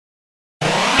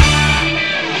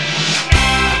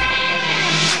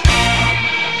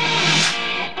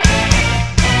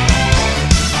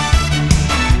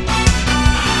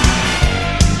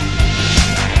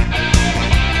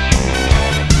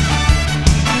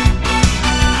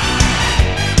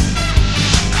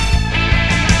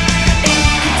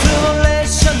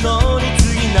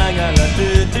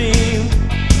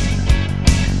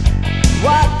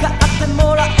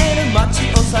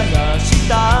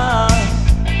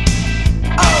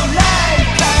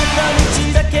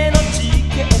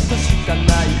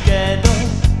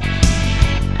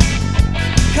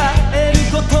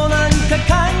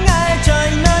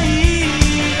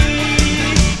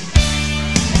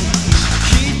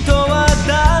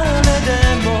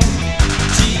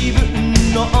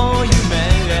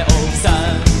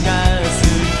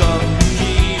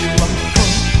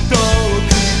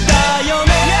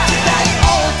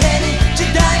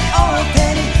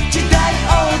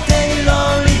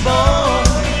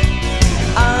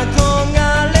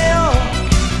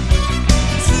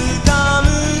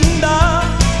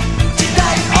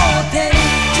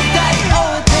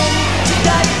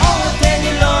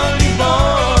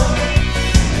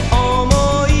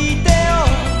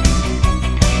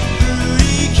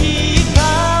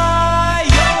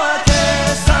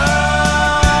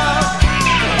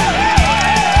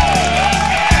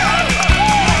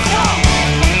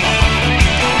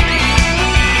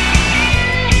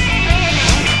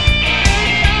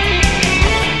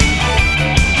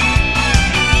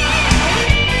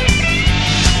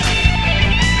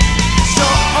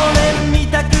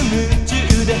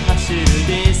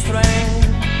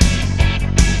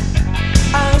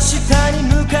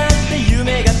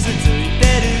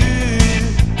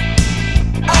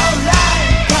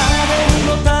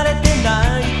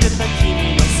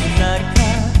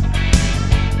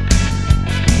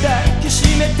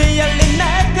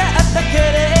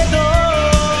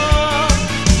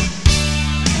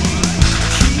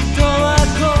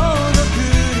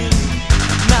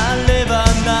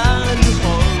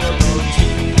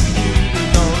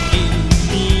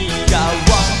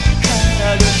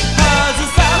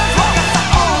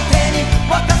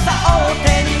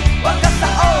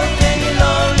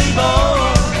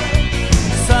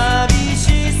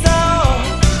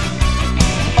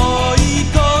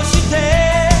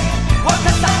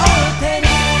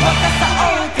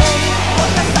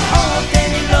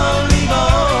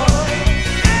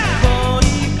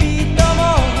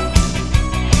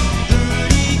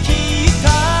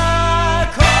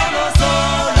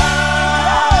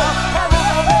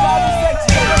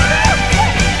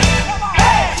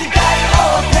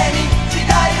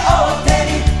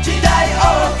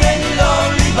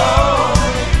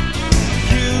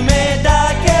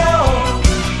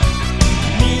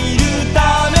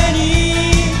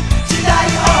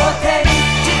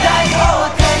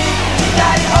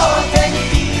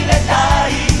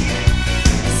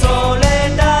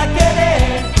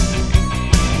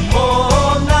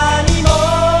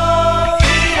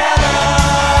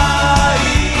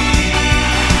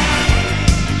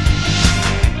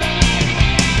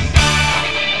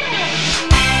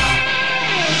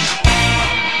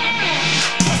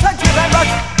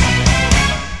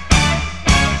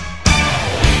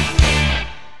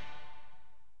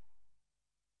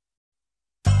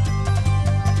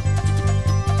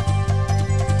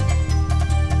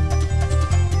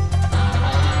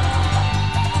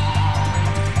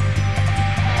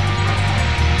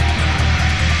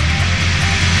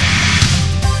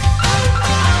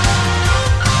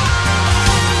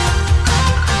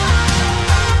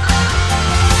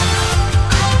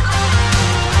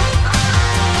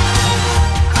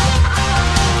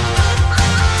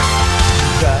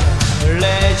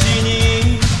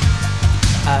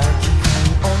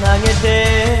げ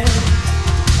て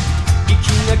息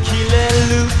が切れ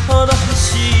るほど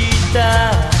走った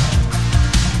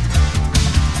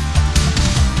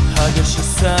激し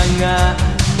さが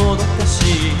もどか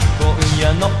しい今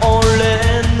夜の俺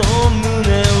の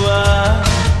胸は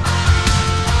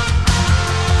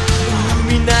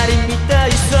海なりみた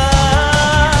いさ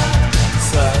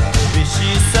寂し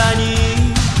さに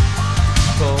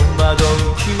戸惑う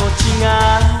気持ちが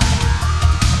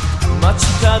街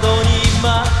角に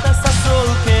また誘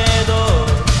うけど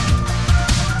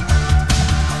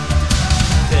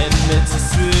点滅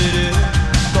する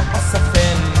交差点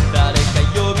誰か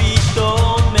呼び止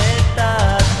めた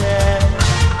って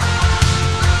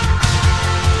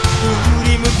振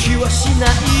り向きはしない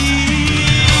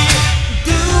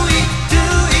Do it, do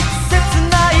it 切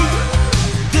ない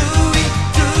Do it,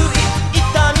 do it 痛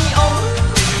みを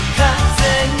風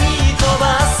に飛ば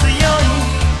すように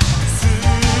ス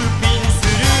ピンす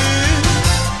る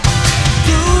Do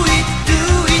it, do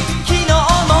it 昨日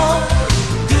も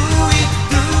Do it,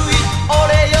 do it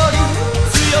俺より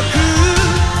強く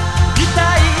いた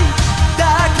いだ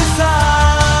けさ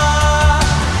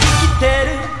生きてる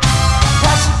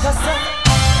確かさ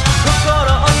心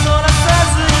をそらさ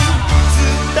ずに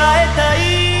伝えたい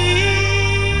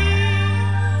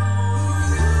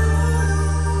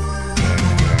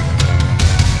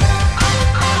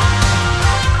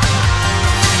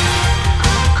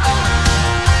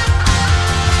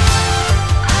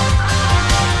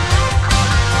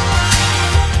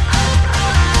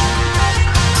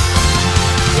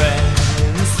フェ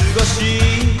ンス越し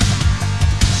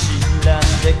白ん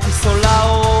でく空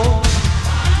を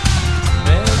目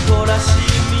凝らし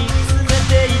見つめ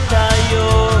ていたよ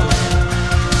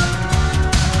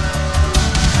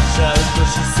シャウト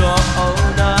しそう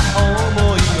な想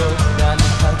いを何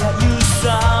かが揺さ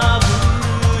ぶ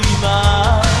る今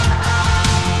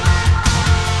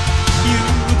勇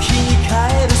気に変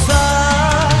えるさ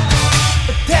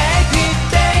Take it,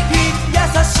 take it 優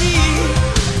しい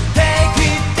Take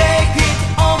it, take it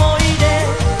思い出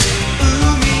海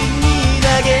に投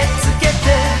げつけて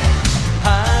ハ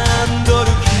ンドル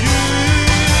切る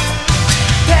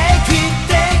Take it,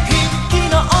 take it 昨日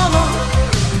も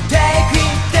Take it,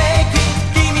 take it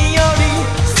君より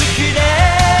好きで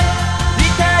い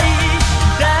たい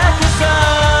だけさ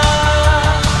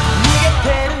逃げ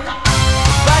てる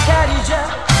ばかりじゃ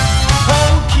本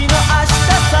気の明日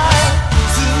さえ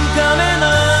つかめな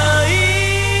い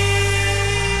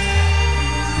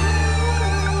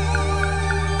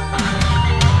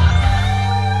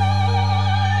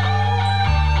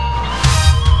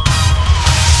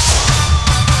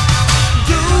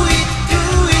Do it, do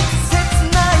it 切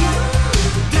ない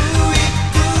Do it,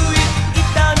 do it 痛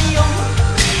みを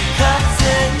風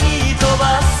に飛ば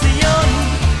すように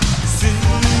スピ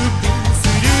ンす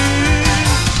る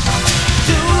Do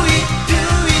it, do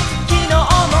it 昨日も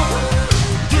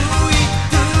Do it,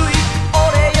 do it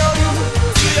俺より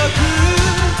強く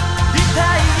いた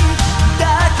いだ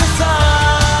けさ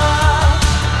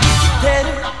生きてる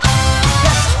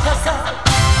確かさ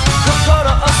心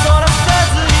をそらさ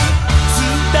ずに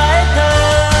伝えた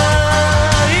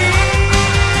い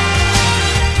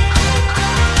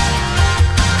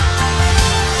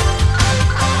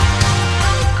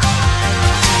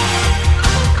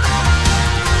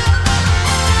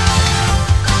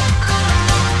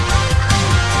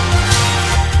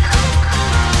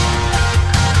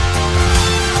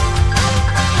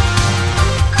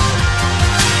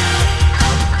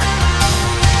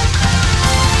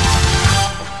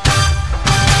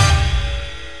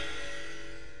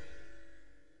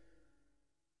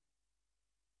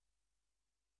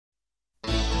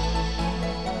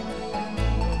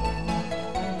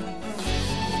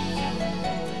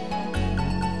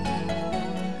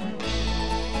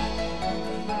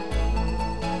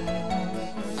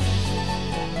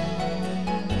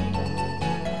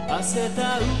汗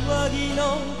た上着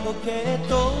のポケッ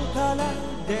トから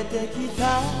出てき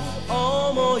た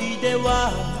思い出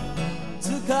は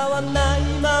使わない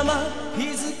まま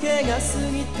日付が過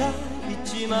ぎた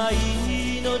一枚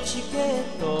のチケ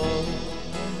ット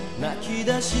泣き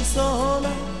出しそうな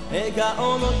笑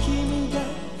顔の君が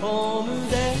ホーム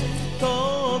で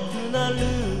遠くなる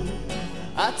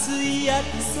熱い約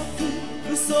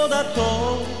束嘘だと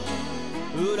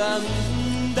恨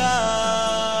んだ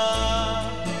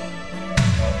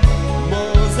モ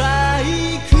ザイ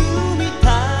クみ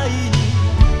たいに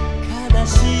悲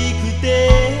しくて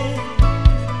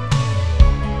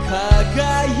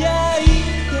輝いて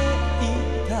い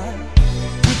た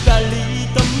二人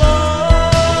とも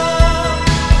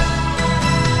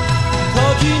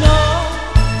時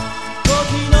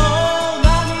の波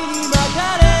に巻か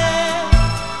れ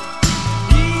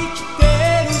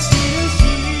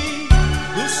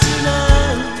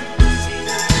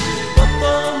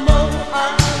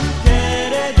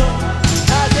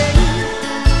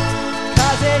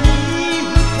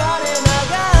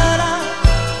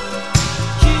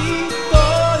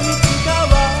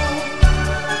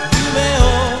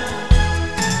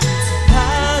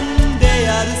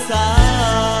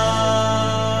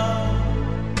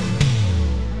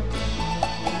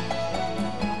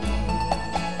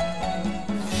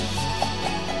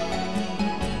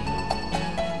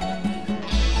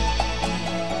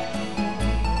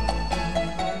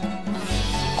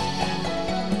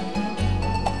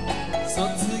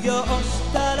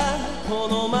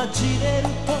待ち出る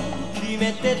と決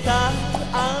めてた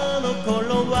あの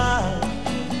頃は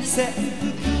制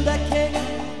服だけが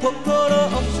心を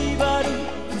縛る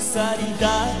鎖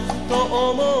だと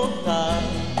思った。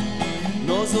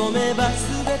望めば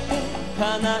全て叶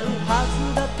うは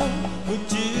ずだと夢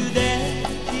中で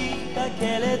いた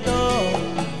けれど、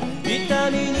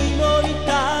痛みにも似た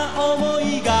思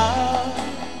いが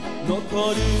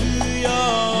残るよ。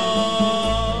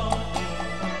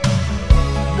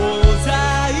モザ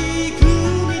イク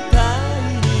みたい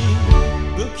に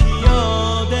不器用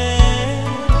で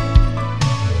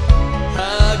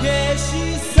激し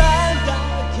さだ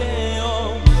けを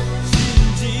信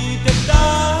じてた。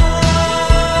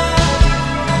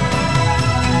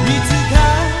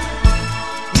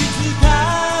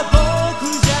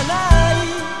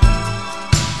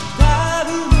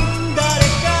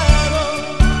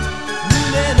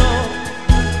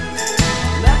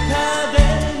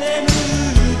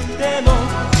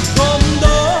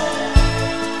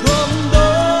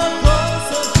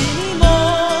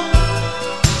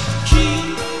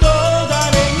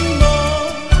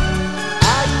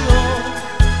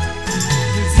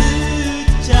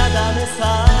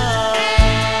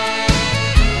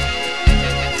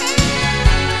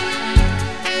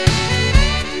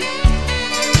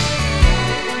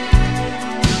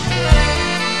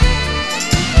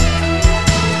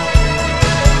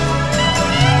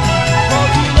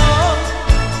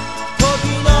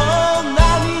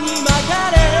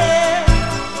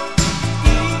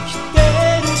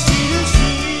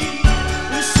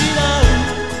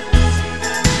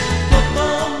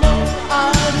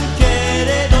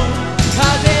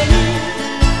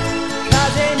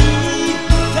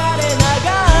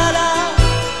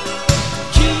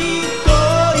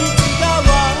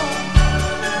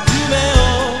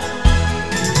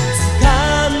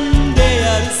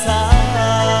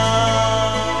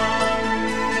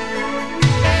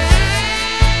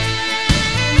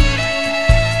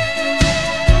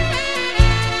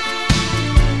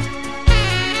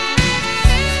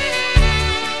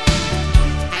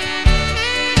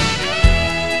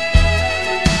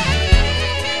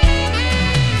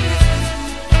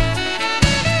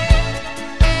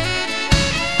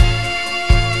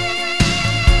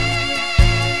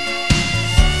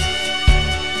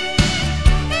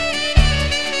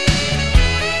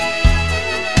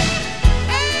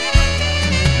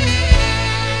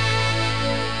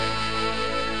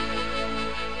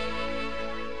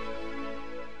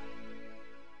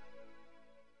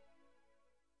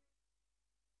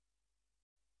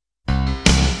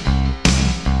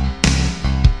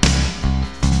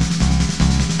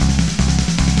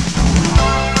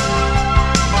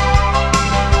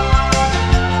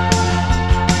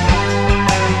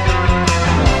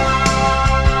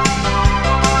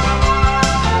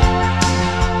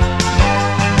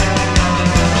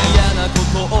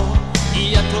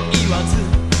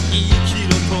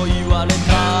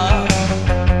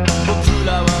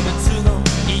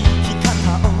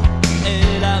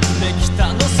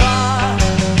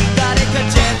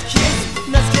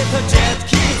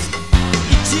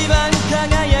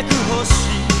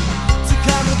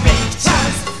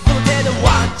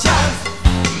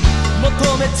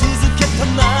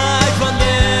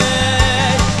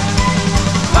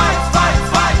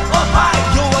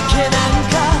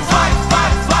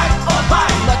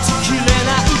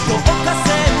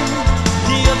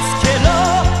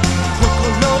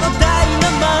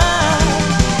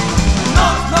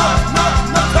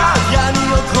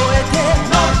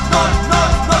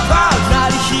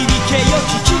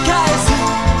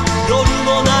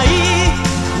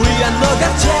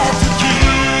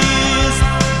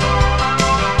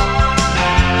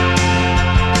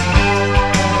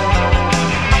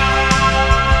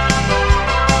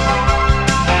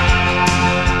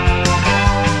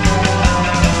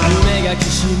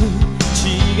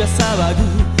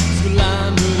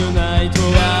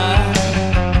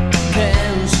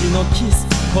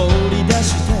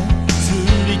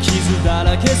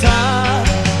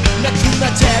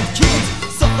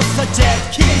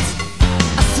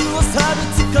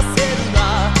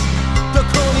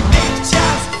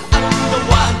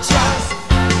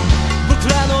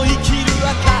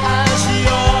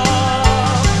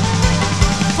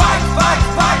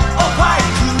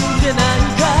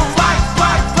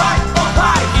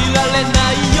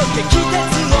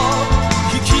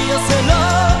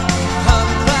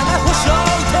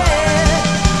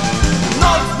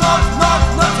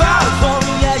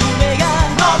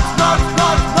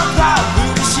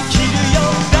し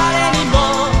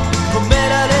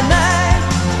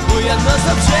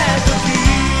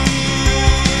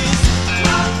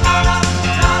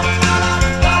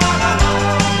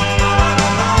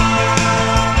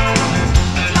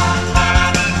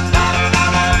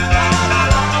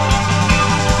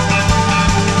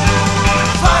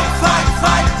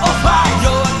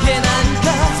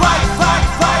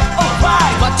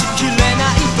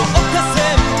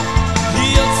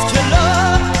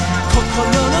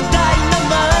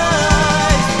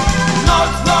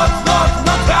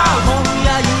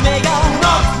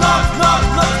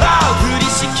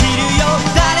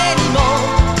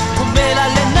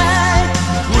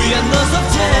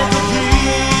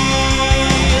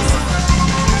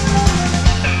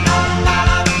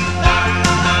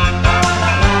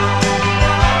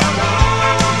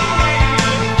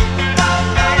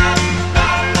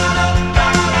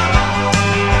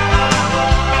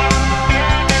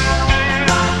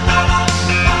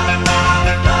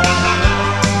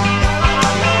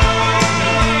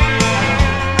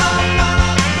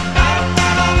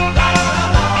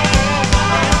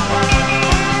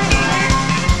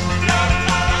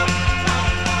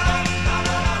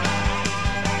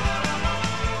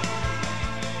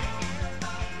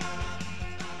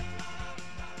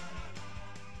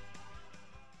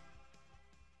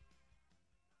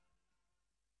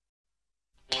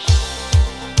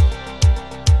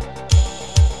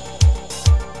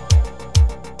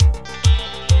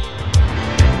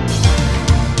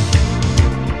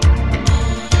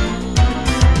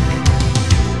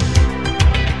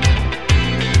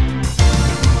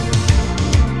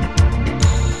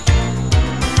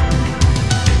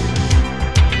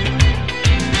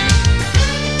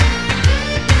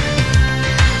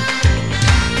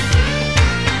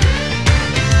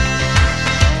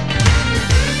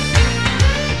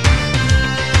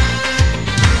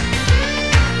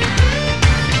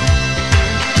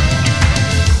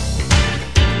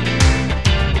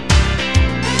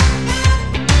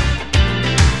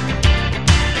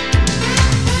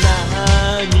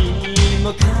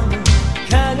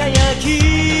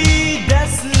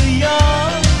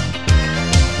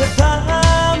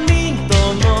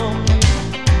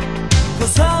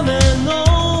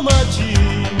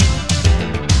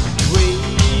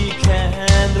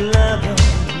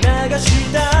し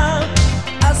た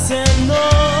汗の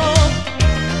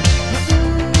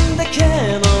分だけ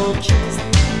のキス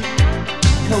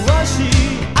交わし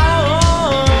合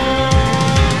おう。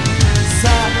さ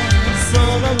あその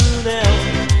胸を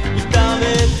痛め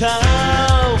た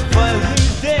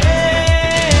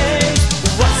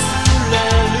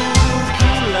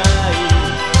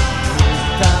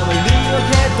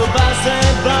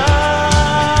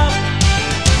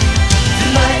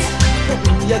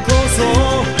今夜こそ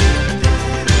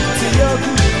強く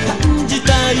感じた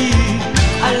い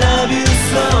I love you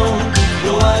so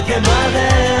夜明けまで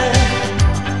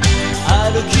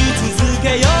歩き続け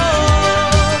よう。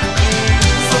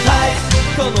 So tight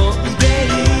この腕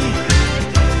に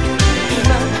今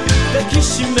抱き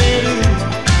しめる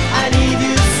I need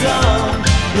you so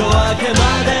夜明けま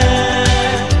で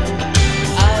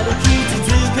歩き続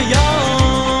けよう。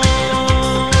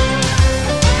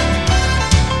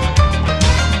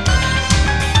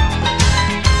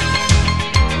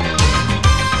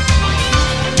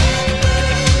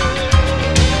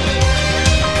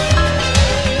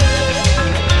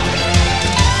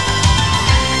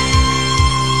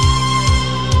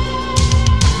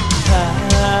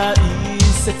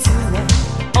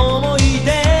思い出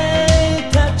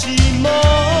たちも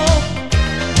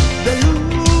ベル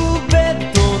ベッ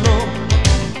トの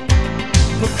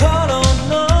心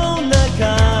の中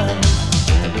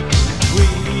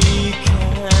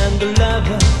Weekend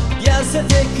Lover 痩せて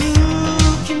く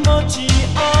気持ち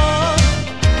を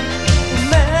埋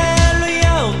めるよ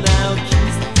うなキ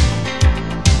ス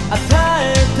与え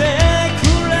てく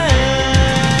れ。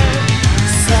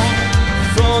さあ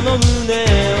その胸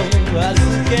を預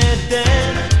けて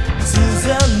綴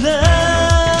らな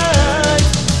い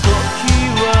時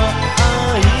は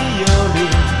愛より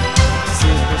少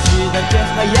しだけ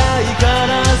早いから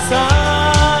さ。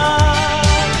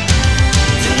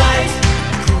 Tonight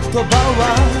言葉は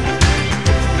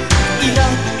いら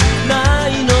な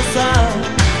いのさ。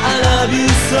 I love you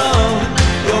so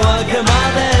夜明けま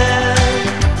で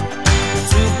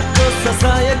ずっとささ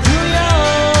やくよ。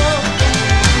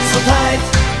 So tight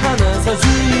離さずに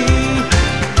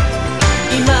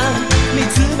今見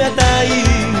つめたい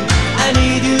I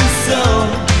need you so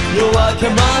夜明け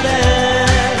まで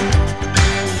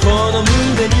この胸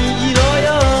にいろよ。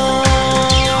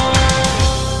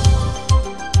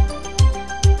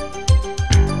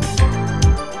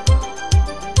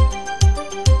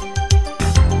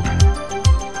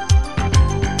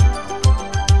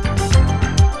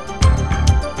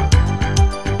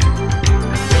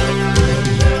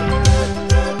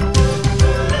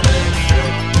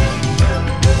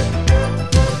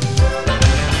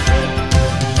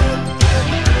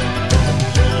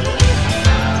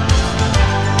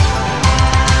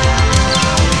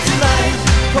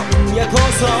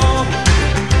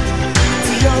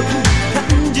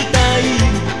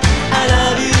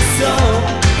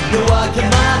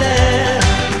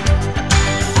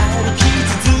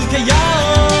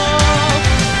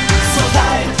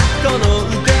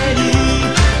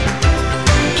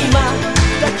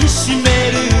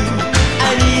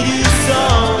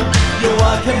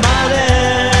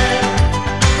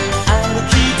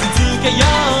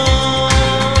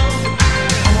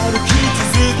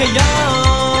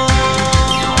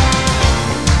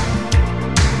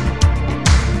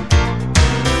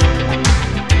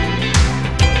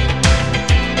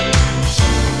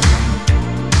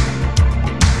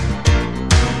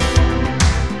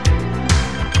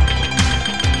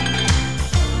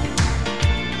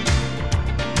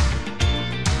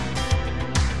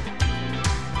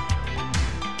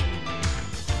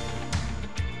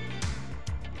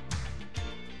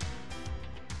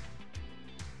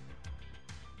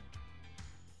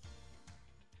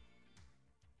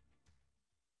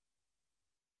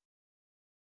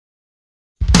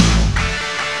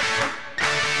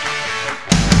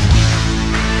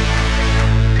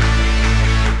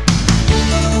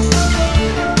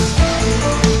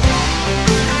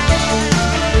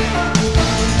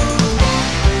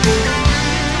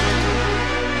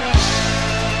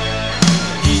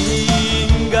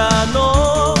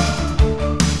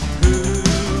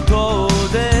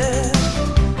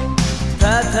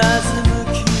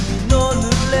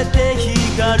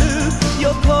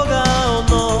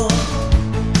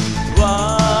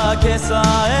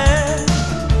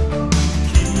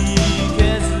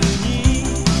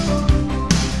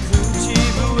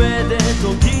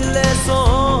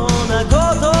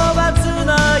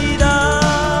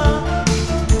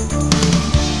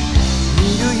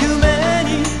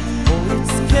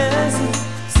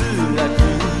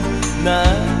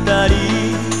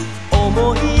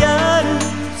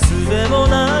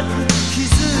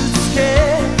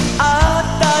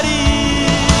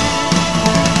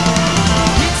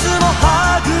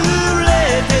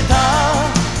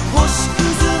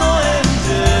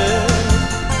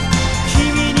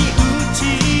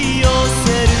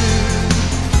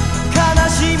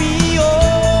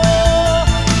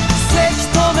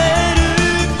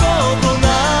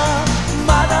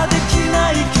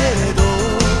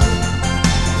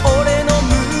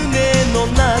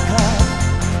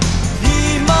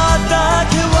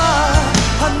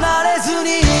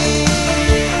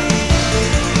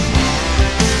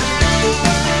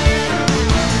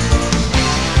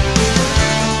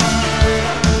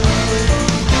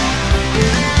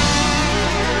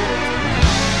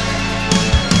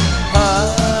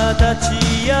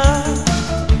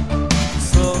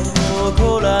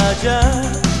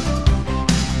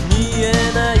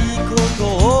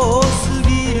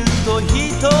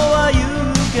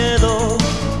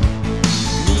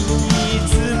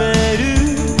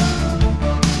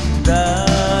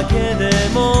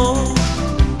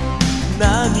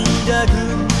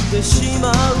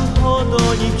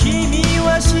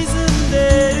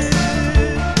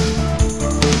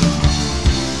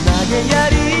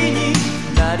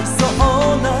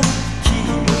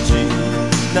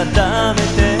温め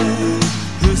て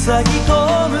塞ぎ込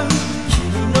む君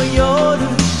の夜、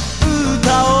歌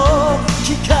を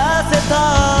聴かせた。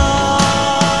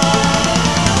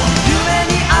夢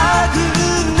にあぐ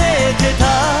ねてた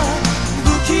不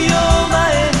器用な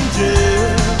エンジェル、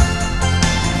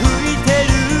吹いてる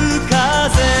風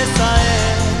さえ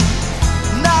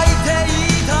泣いて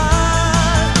いた。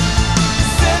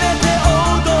せめて踊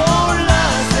ら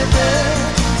せて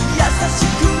優し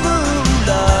くムーンラ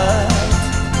イト、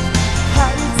張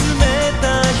り詰めた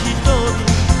瞳、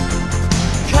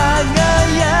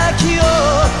輝きを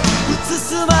映す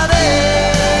まで。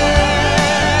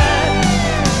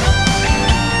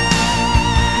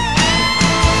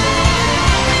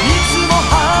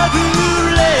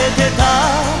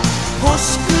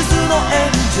星屑のエ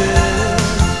ンジェル、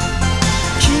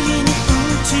君に打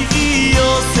ち寄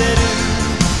せる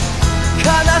悲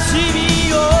しみ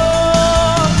を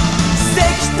せ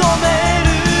き止める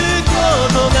こ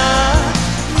とが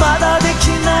まだでき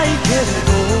ないけれど、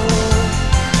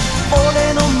俺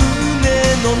の胸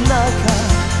の中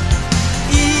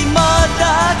今だ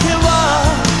けは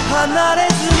離れ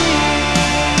ずに。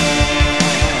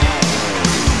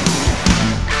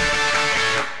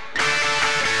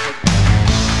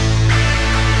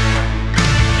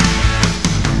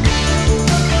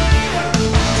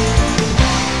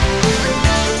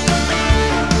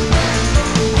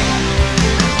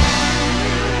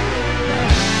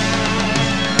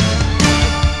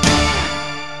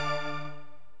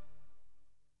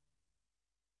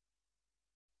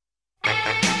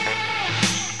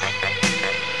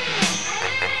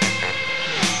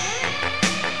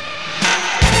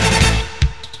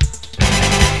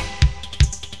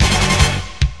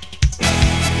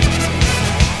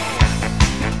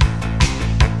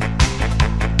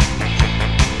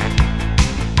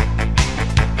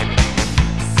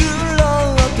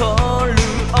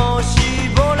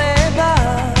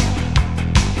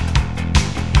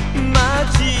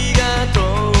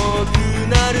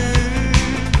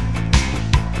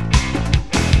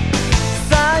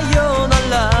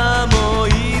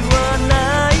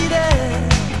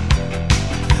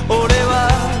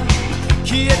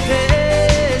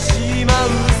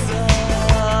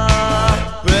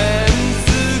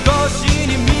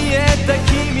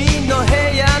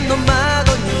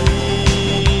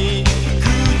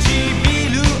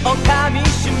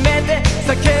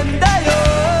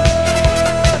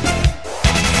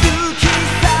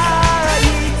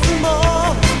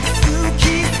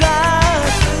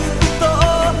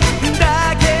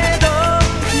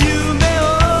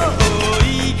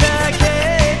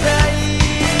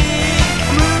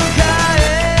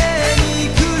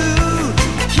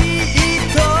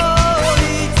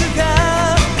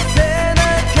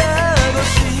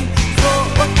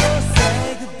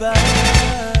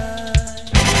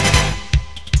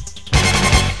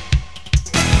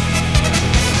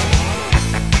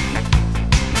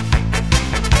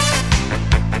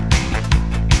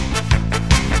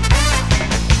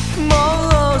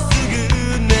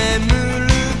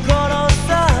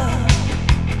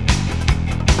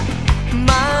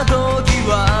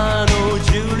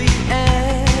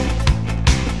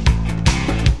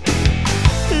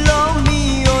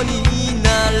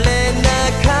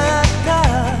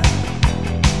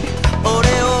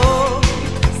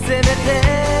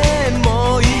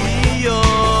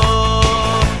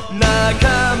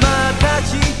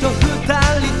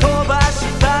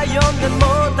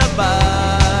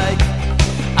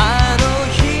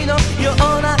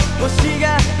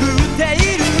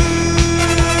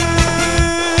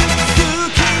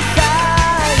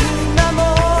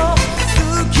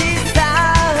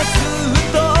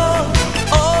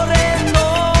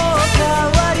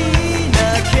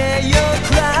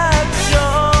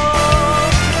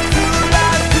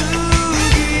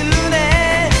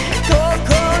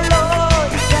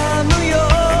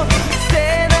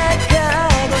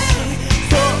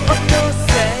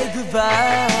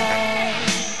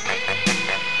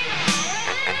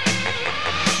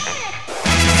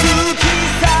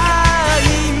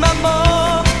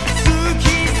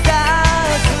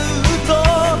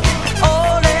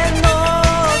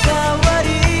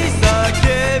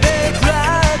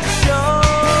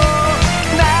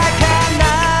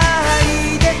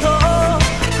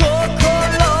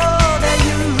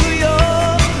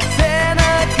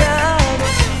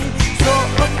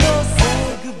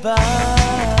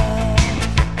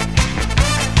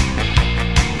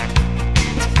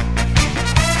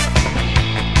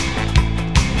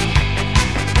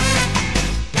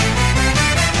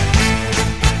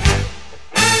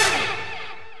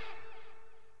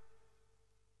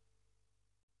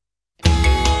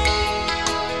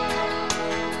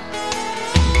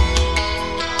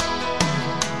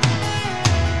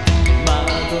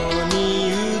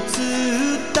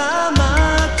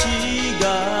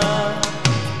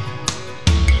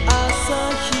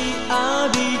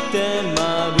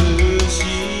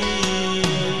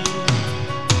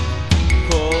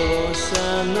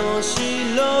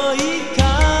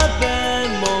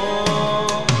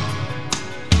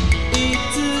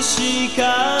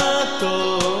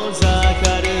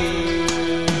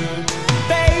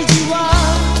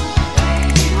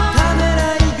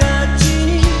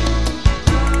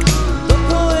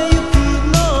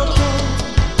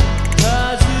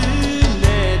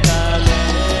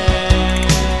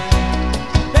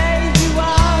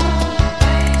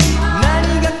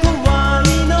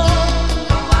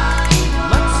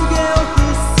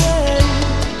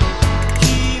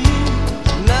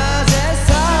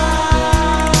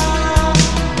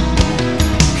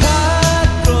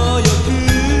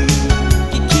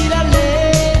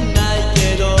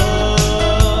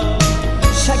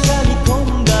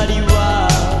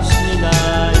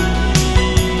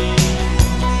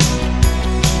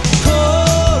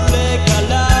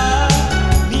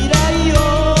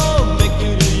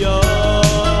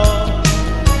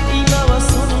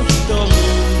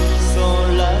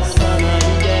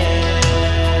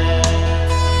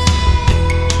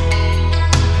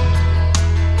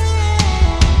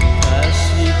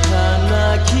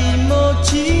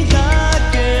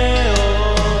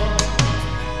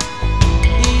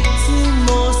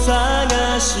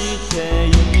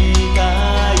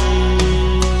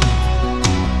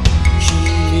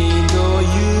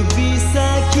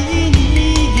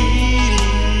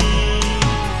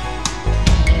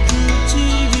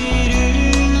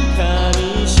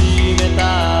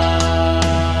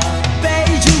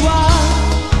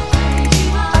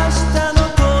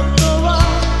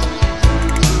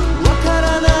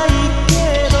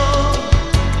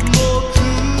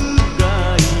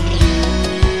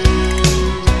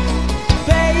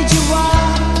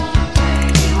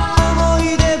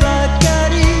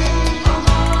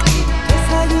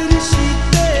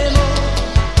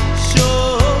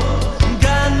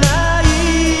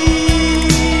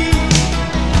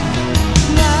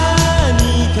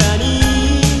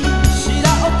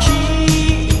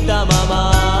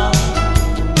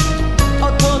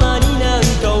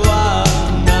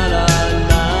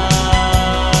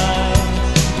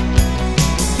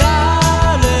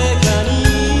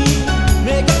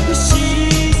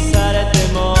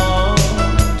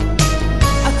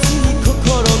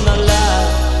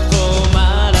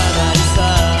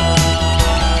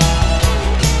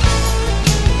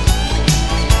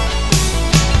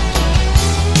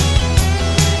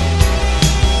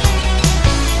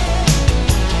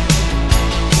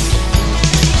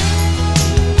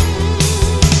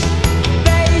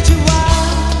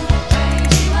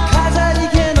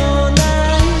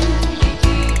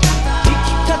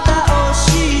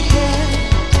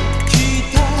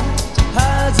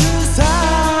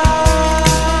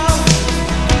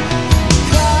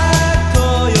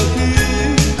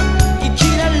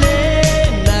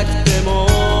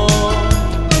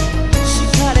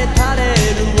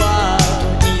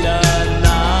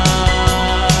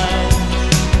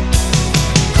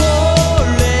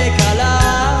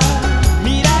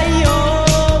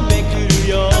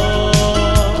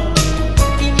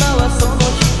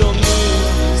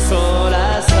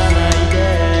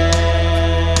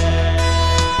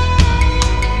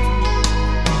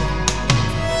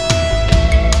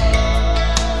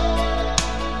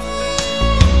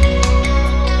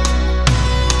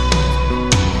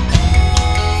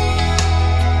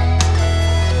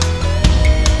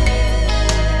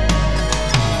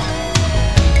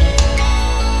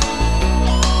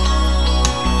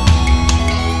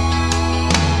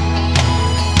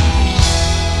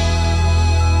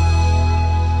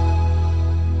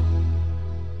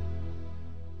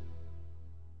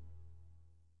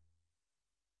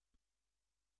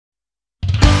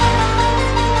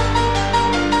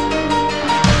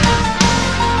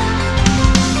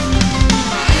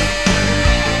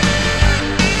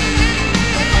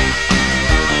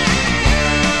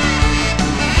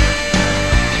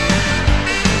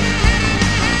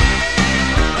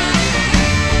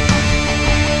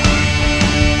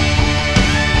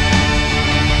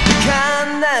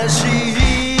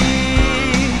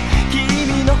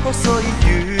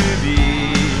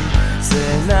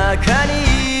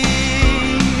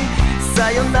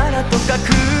さよならと書く。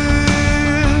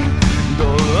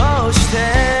どうして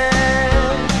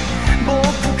僕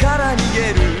から逃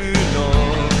げるの。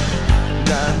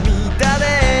涙で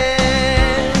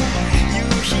夕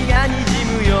日がにじ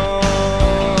むよ。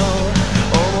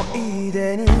思い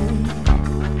出に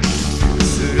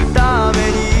するため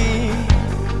に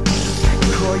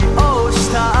恋を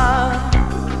したわ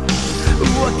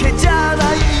けじゃ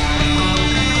ない。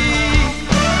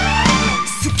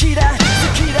好きだ好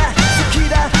きだ好き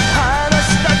だ話し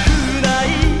たくない。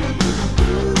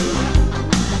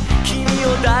君を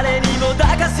誰にも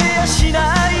抱かせやしな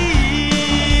い。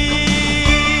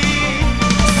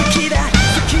好きだ好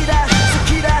きだ好き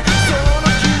だその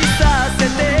気にさせ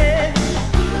て。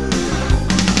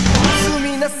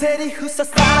罪なセリフさ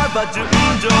さらば純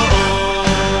情。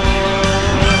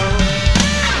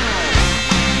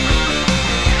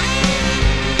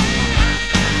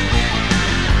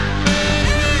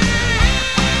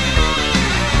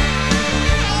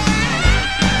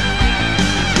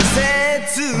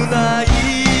ない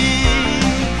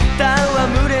戯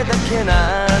れだけな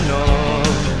の。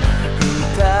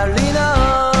二人の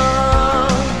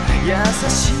優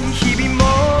しい日々も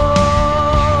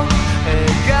笑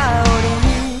顔に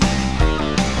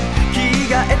着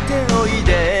替えておい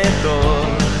でと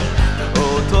大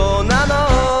人の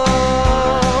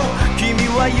君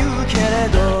は言うけれ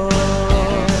ど、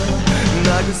慰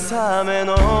めの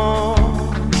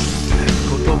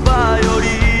言葉より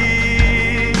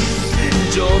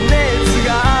情熱が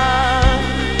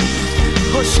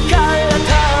欲しかっ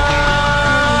た。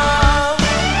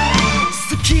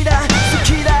好きだ好き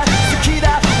だ好きだ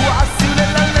忘れ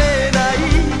られない。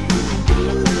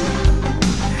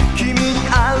君に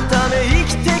会うため生き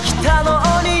てきたの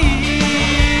に。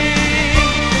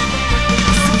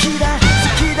好きだ好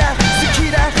きだ好き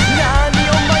だ何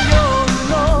を迷う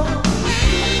の。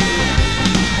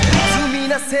罪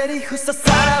なセリフささ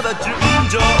らば純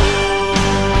情。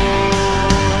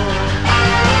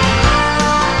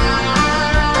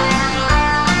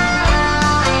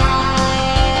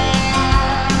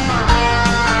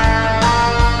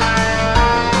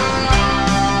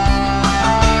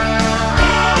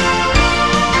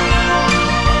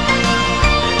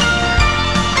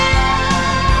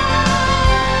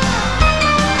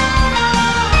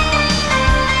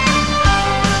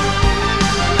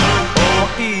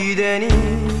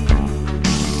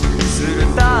する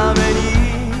ために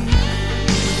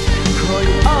恋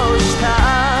をした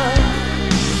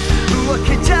わけ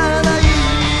じゃない。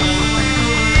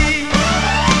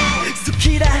好き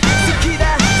だ好きだ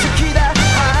好きだ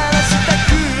話したく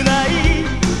ない。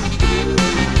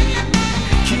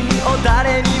君を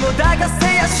誰にも抱かせ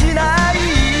やしない。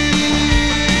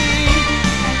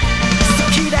好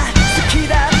きだ好き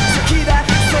だ好きだ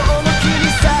その気に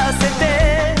させて。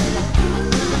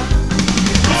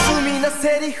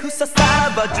セリフささ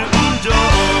らば純情。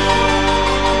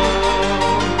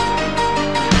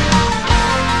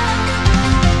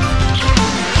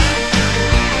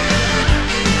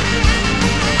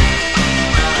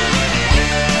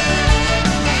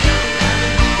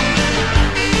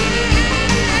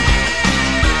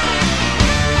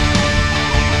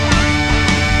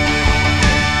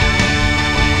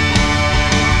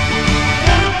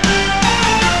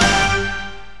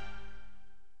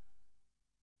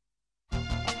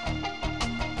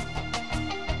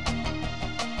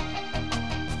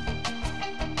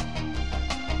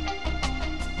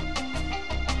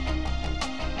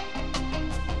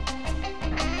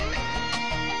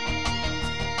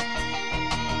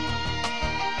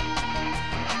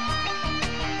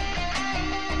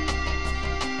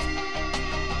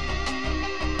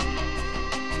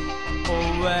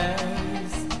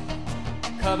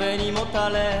壁にもた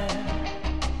れ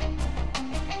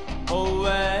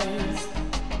Always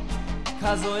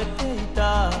数えてい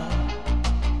た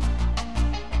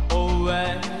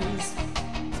Always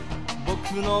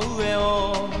僕の上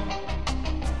を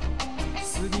過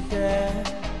ぎて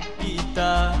いっ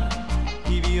た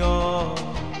日々を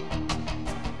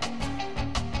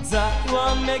ざ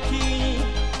わめきに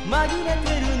紛れて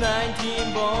る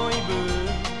19ボーイブ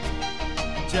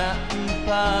ジャン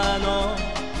パーの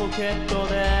ポケット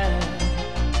で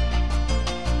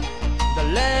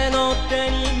誰の手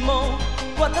にも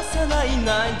渡さない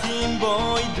19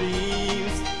ボーイドリーム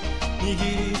ス握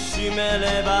りしめ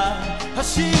れば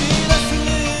走り出す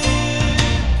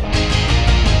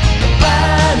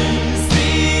Burning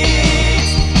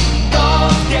streets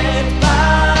Don't get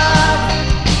back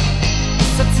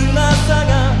切なさ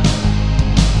が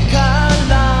絡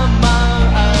ま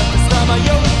ってさま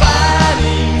よう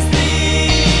Burning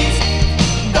streets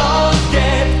Don't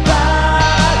get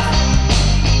back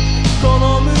この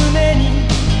胸に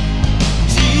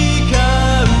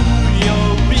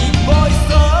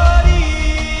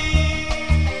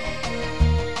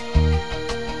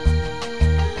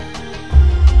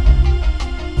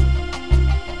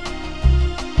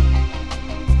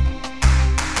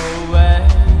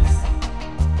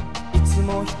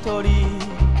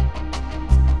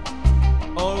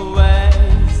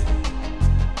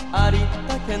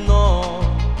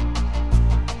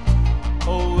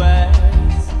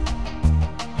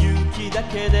だ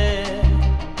けで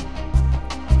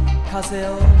風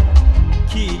を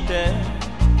聞いて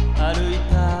歩い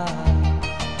た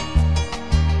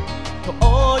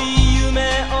遠い夢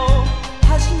を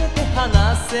初めて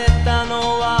話せた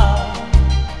のは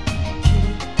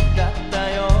君だった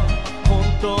よ本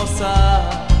当さ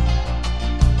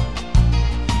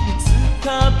いつ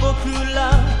か僕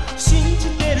ら信じ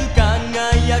てる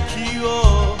輝き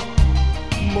を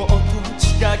もっと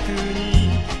近くに